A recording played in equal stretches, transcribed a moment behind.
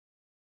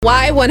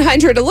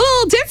Y100, a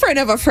little different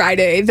of a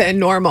Friday than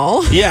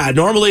normal. Yeah,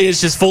 normally it's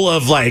just full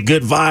of like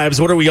good vibes.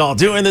 What are we all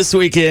doing this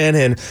weekend?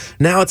 And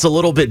now it's a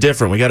little bit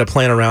different. We got to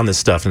plan around this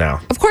stuff now.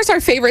 Of course,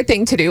 our favorite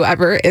thing to do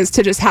ever is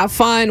to just have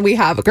fun. We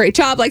have a great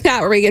job like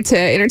that where we get to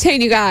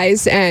entertain you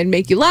guys and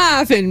make you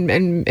laugh and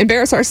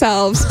embarrass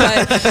ourselves.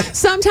 But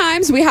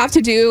sometimes we have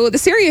to do the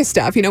serious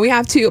stuff. You know, we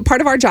have to,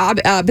 part of our job,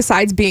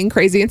 besides being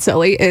crazy and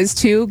silly, is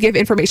to give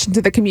information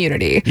to the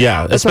community.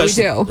 Yeah, that's what we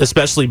do.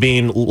 Especially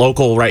being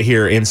local right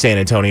here in San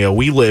Antonio.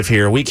 We live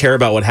here. We care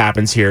about what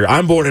happens here.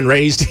 I'm born and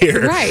raised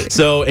here. Right.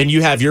 So, and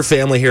you have your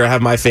family here. I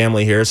have my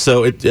family here.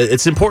 So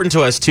it's important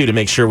to us, too, to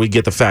make sure we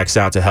get the facts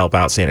out to help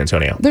out San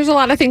Antonio. There's a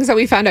lot of things that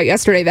we found out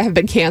yesterday that have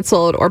been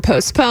canceled or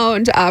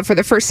postponed. For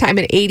the first time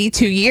in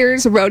 82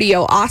 years,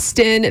 Rodeo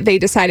Austin, they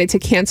decided to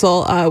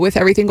cancel with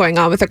everything going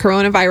on with the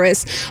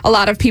coronavirus. A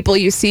lot of people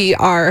you see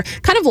are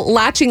kind of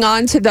latching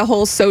on to the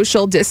whole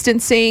social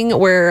distancing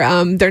where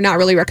they're not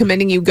really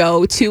recommending you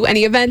go to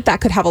any event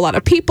that could have a lot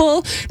of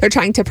people. They're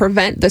trying to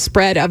prevent the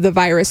spread of the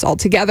virus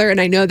altogether.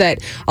 And I know that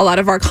a lot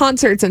of our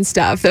concerts and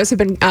stuff, those have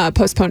been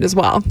postponed as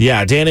well.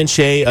 Yeah, Dan and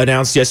Shay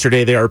announced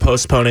yesterday they are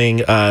postponing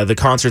the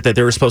concert that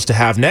they were supposed to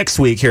have next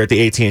week here at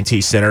the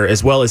AT&T Center,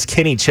 as well as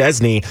Kenny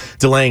Chesney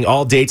delaying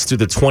all dates through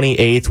the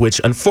 28th, which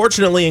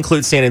unfortunately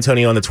includes San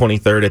Antonio on the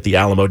 23rd at the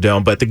Alamo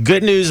Dome. But the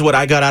good news, what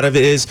I got out of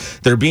it is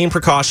they're being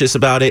precautious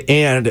about it,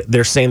 and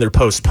they're saying they're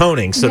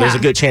postponing. So there's a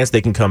good chance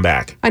they can come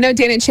back. I know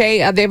Dan and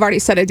Shay, they've already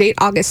set a date,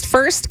 August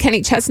 1st.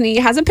 Kenny Chesney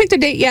hasn't picked a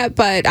date yet,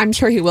 but I'm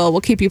sure he will. We'll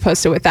keep you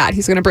posted with that.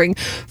 He's going to bring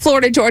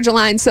Florida Georgia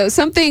Line, so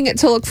something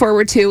to look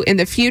forward to in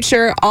the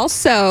future.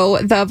 Also,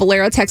 the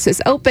Valero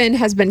Texas Open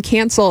has been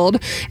canceled.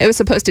 It was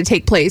supposed to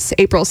take place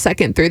April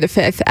 2nd through the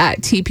 5th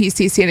at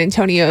TPC San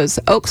Antonio's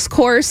Oaks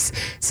Course.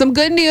 Some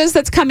good news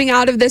that's coming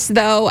out of this,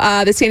 though.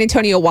 The San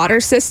Antonio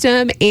Water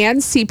System and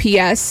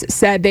CPS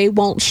said they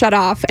won't shut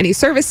off any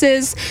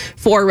services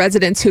for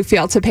residents who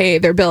fail to pay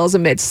their bills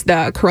amidst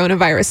the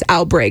coronavirus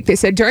outbreak. They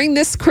said during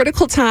this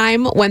critical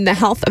time when the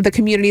health of the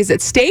community is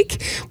at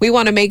stake, we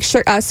want to make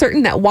sure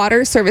certain that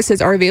water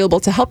services are available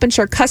to help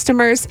ensure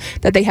customers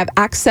that they have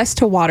access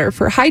to water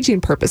for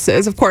hygiene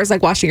purposes. Of course,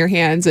 like washing your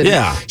hands and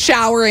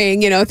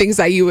showering, things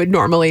that you would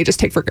normally just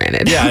take for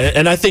granted. Yeah,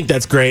 and I think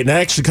that's great. And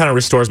that actually kind of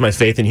restores my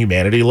faith in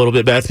humanity a little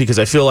bit, Beth, because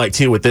I feel like,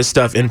 too, with this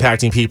stuff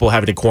impacting people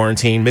having to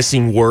quarantine,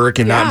 missing work,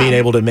 and not being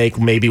able to make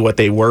maybe what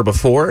they were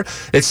before,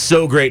 it's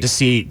so great to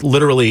see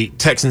literally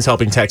Texans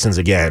helping Texans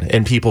again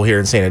and people here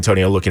in San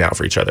Antonio looking out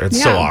for each other.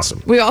 It's so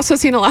awesome. We've also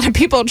seen a lot of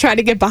people try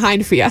to get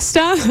behind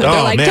Fiesta.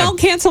 They're like, don't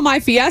cancel my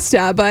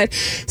Fiesta. But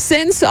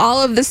since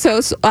all of the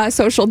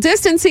social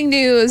distancing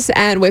news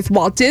and with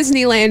Walt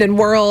Disneyland and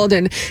World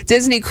and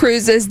Disney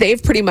Cruises,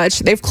 they've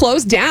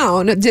closed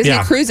down. Disney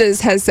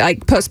Cruises has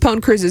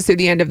postponed cruises through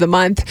the end of the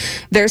month.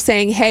 They're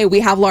saying, hey, we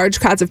have large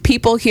crowds of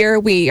people here.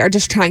 We are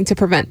just trying to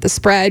prevent the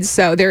spread.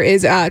 So there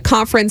is a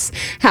conference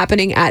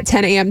happening at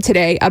 10 a.m.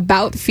 today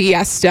about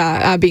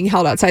Fiesta being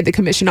held outside the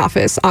commission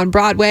office on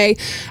Broadway.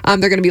 They're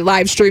going to be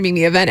live streaming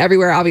the event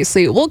everywhere.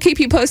 Obviously, we'll keep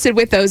you posted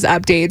with those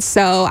updates.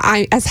 So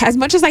as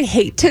much as I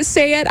hate to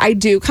say it, I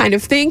do kind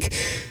of think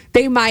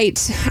they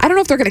might, I don't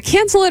know if they're going to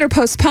cancel it or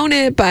postpone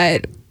it,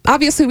 but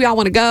obviously we all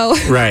want to go.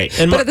 Right.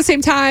 But at the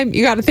same time,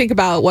 you got to think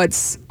about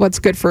what's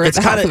good for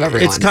the health of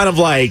everyone. It's kind of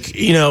like,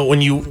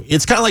 when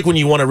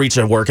you want to reach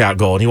a workout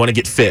goal and you want to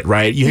get fit,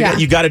 right?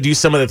 You got to do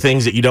some of the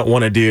things that you don't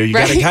want to do. You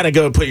got to kind of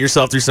go put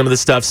yourself through some of this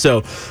stuff.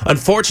 So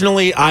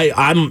unfortunately,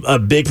 I'm a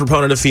big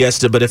proponent of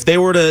Fiesta, but if they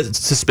were to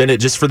suspend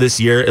it just for this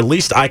year, at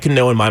least I can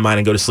know in my mind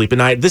and go to sleep at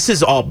night. This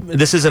isn't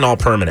all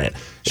permanent.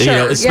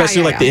 Sure.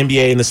 Especially the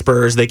NBA and the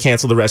Spurs, they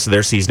canceled the rest of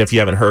their season. If you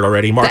haven't heard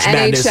already, March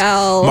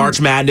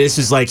Madness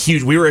is like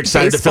huge. We were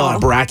excited to fill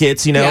out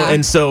brackets,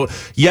 and so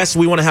yes,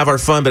 we want to have our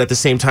fun, but at the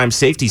same time,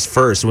 safety's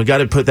first, and we got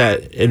to put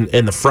that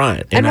in the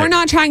front. And we're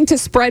not trying to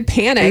spread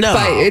panic,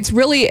 but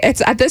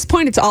it's at this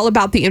point, it's all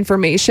about the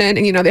information,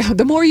 and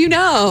the more you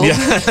know.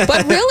 Yeah.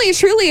 But really,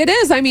 truly, it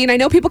is. I mean, I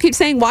know people keep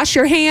saying wash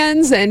your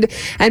hands and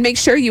make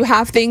sure you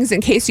have things in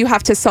case you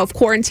have to self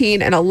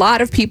quarantine, and a lot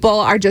of people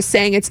are just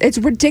saying it's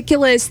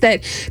ridiculous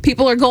that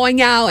people are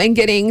going out and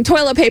getting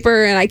toilet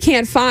paper, and I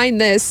can't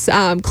find this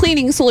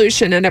cleaning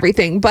solution and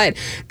everything, but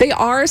they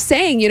are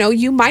saying,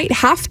 you might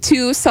have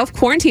to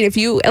self-quarantine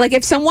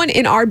if someone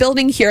in our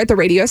building here at the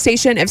radio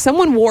station, if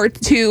someone were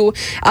to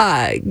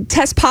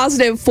test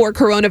positive for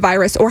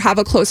coronavirus or have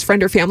a close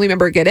friend or family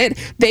member get it,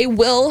 they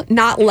will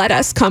not let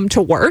us come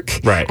to work.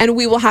 Right. And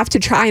we will have to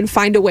try and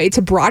find a way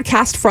to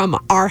broadcast from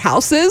our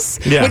houses,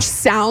 which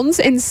sounds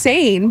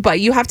insane, but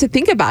you have to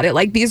think about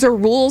it. These are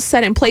rules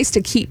set in place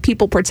to keep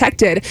people protected.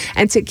 protected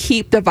and to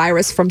keep the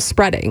virus from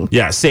spreading.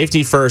 Yeah,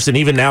 safety first. And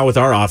even now with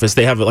our office,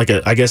 they have like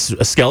a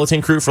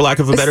skeleton crew, for lack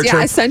of a better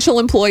term. Essential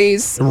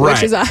employees, right.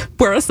 Which is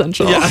we're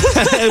essential. Yeah,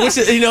 which,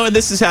 and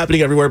this is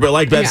happening everywhere. But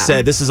like Beth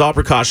said, this is all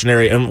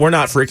precautionary, and we're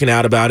not freaking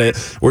out about it.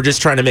 We're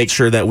just trying to make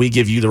sure that we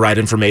give you the right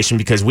information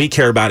because we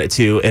care about it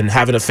too. And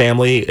having a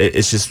family,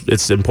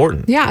 it's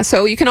important. Yeah,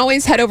 so you can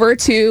always head over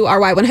to our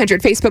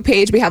Y100 Facebook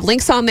page. We have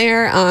links on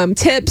there,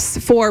 tips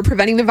for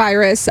preventing the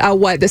virus,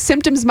 what the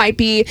symptoms might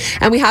be,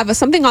 and we have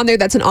something on there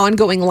that's an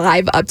ongoing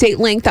live update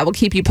link that will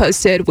keep you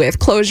posted with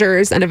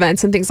closures and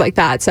events and things like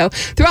that. So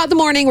throughout the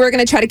morning, we're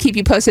going to try to keep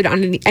you posted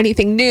on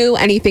anything new,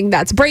 anything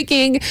that's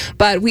breaking,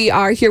 but we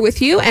are here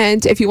with you.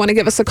 And if you want to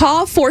give us a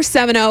call,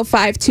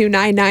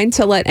 470-5299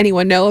 to let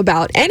anyone know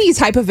about any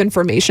type of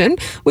information,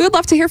 we would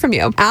love to hear from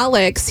you.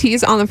 Alex,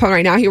 he's on the phone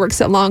right now. He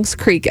works at Longs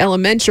Creek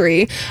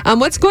Elementary.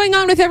 What's going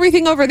on with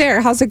everything over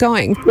there? How's it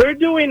going? We're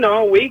doing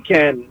all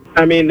weekend.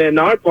 I mean, in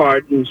our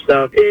part and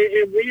stuff.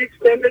 If we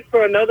extend it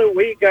for another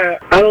week, I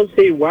don't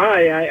see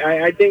why.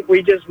 I think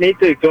we just need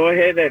to go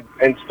ahead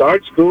and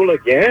start school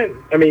again.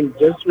 I mean,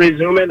 just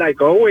resume it like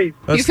always.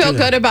 You feel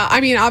good about,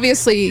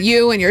 obviously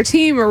you and your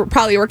team are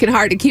probably working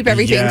hard to keep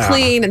everything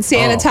clean and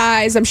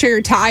sanitized. I'm sure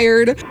you're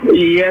tired.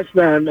 Yes,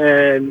 ma'am.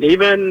 And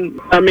even,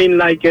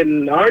 like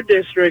in our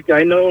district,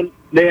 I know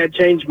they had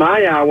changed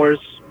my hours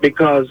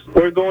because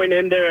we're going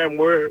in there and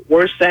we're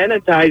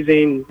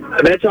sanitizing.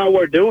 That's all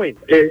we're doing.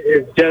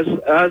 It's just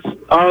us,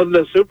 all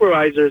the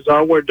supervisors,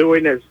 all we're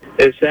doing is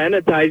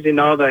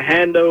sanitizing all the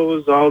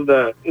handles, all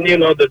the,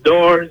 the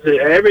doors,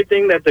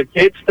 everything that the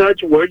kids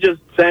touch, we're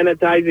just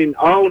sanitizing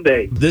all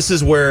day. This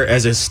is where,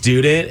 as a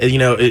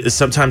student,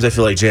 sometimes I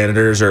feel like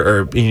janitors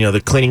or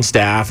the cleaning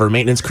staff or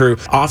maintenance crew,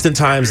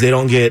 oftentimes they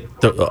don't get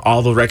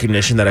all the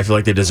recognition that I feel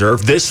like they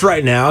deserve. This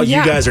right now,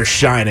 you guys are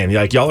shining.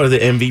 Like, y'all are the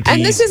MVPs.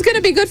 And this is going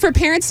to be good for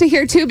parents to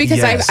hear too,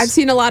 because I've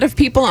seen a lot of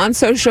people on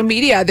social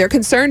media. They're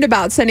concerned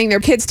about sending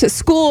their kids to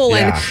school,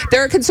 and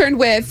they're concerned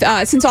with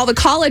since all the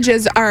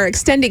colleges are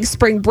extending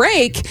spring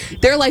break,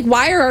 they're like,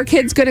 why are our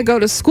kids going to go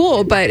to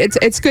school? But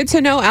it's good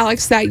to know,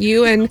 Alex, that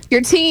you and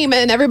your team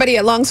and everybody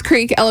at Longs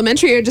Creek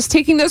Elementary are just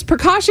taking those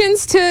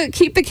precautions to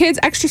keep the kids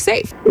extra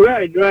safe.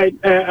 Right.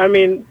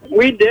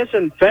 We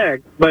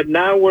disinfect, but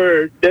now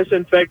we're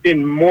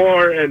disinfecting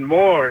more and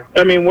more.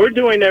 We're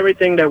doing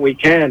everything that we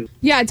can.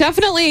 Yeah,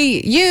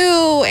 definitely.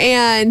 You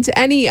and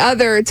any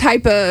other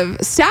type of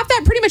staff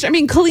that pretty much,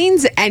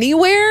 cleans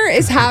anywhere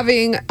is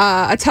having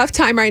a tough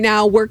time right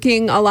now,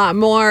 working a lot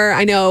more.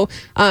 I know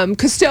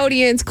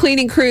custodians,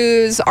 cleaning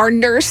crews, our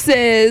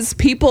nurses,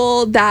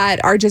 people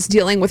that are just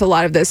dealing with a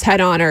lot of this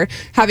head on are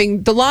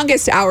having the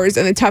longest hours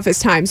and the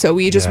toughest time. So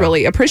we just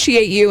really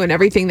appreciate you and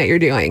everything that you're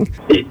doing.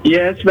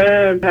 Yes,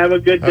 ma'am. Have a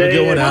good day. Have a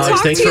good one, Alex.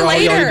 We'll Thanks for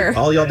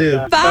all y'all do.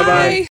 Bye.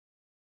 Bye-bye.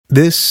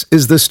 This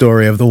is the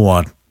story of the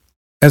one.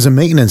 As a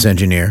maintenance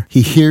engineer,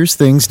 he hears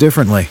things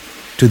differently.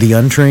 To the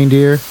untrained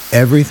ear,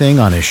 everything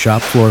on his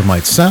shop floor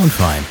might sound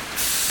fine,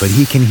 but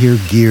he can hear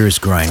gears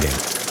grinding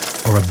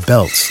or a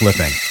belt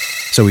slipping.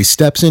 So he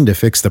steps in to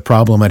fix the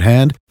problem at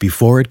hand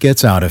before it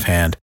gets out of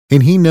hand.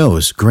 And he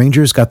knows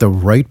Grainger's got the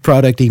right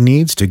product he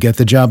needs to get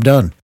the job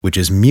done, which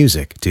is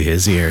music to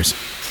his ears.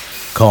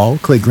 Call,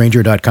 click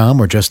Grainger.com,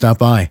 or just stop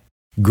by.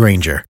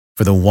 Grainger,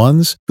 for the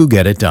ones who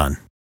get it done.